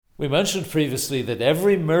We mentioned previously that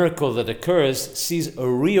every miracle that occurs sees a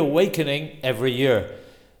reawakening every year.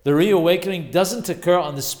 The reawakening doesn't occur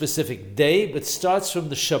on the specific day, but starts from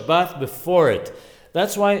the Shabbat before it.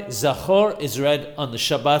 That's why Zakhor is read on the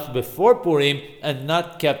Shabbat before Purim and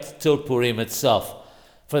not kept till Purim itself.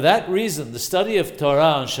 For that reason, the study of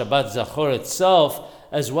Torah on Shabbat Zakhor itself,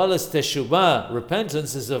 as well as Teshuvah,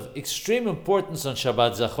 repentance, is of extreme importance on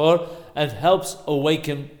Shabbat Zakhor and helps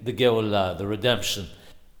awaken the Geulah, the redemption.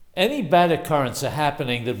 Any bad occurrence or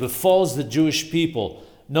happening that befalls the Jewish people,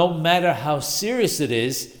 no matter how serious it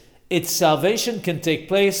is, its salvation can take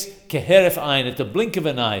place keheref ayin, at the blink of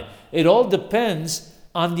an eye. It all depends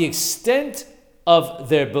on the extent of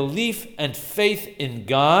their belief and faith in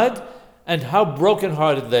God and how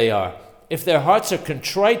brokenhearted they are. If their hearts are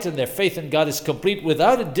contrite and their faith in God is complete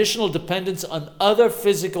without additional dependence on other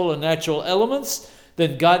physical and natural elements,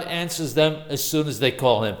 then God answers them as soon as they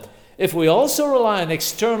call Him. If we also rely on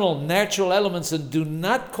external natural elements and do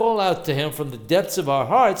not call out to Him from the depths of our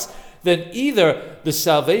hearts, then either the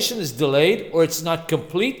salvation is delayed or it's not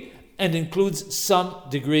complete and includes some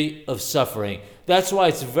degree of suffering. That's why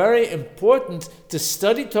it's very important to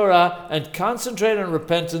study Torah and concentrate on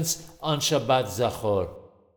repentance on Shabbat Zakhor.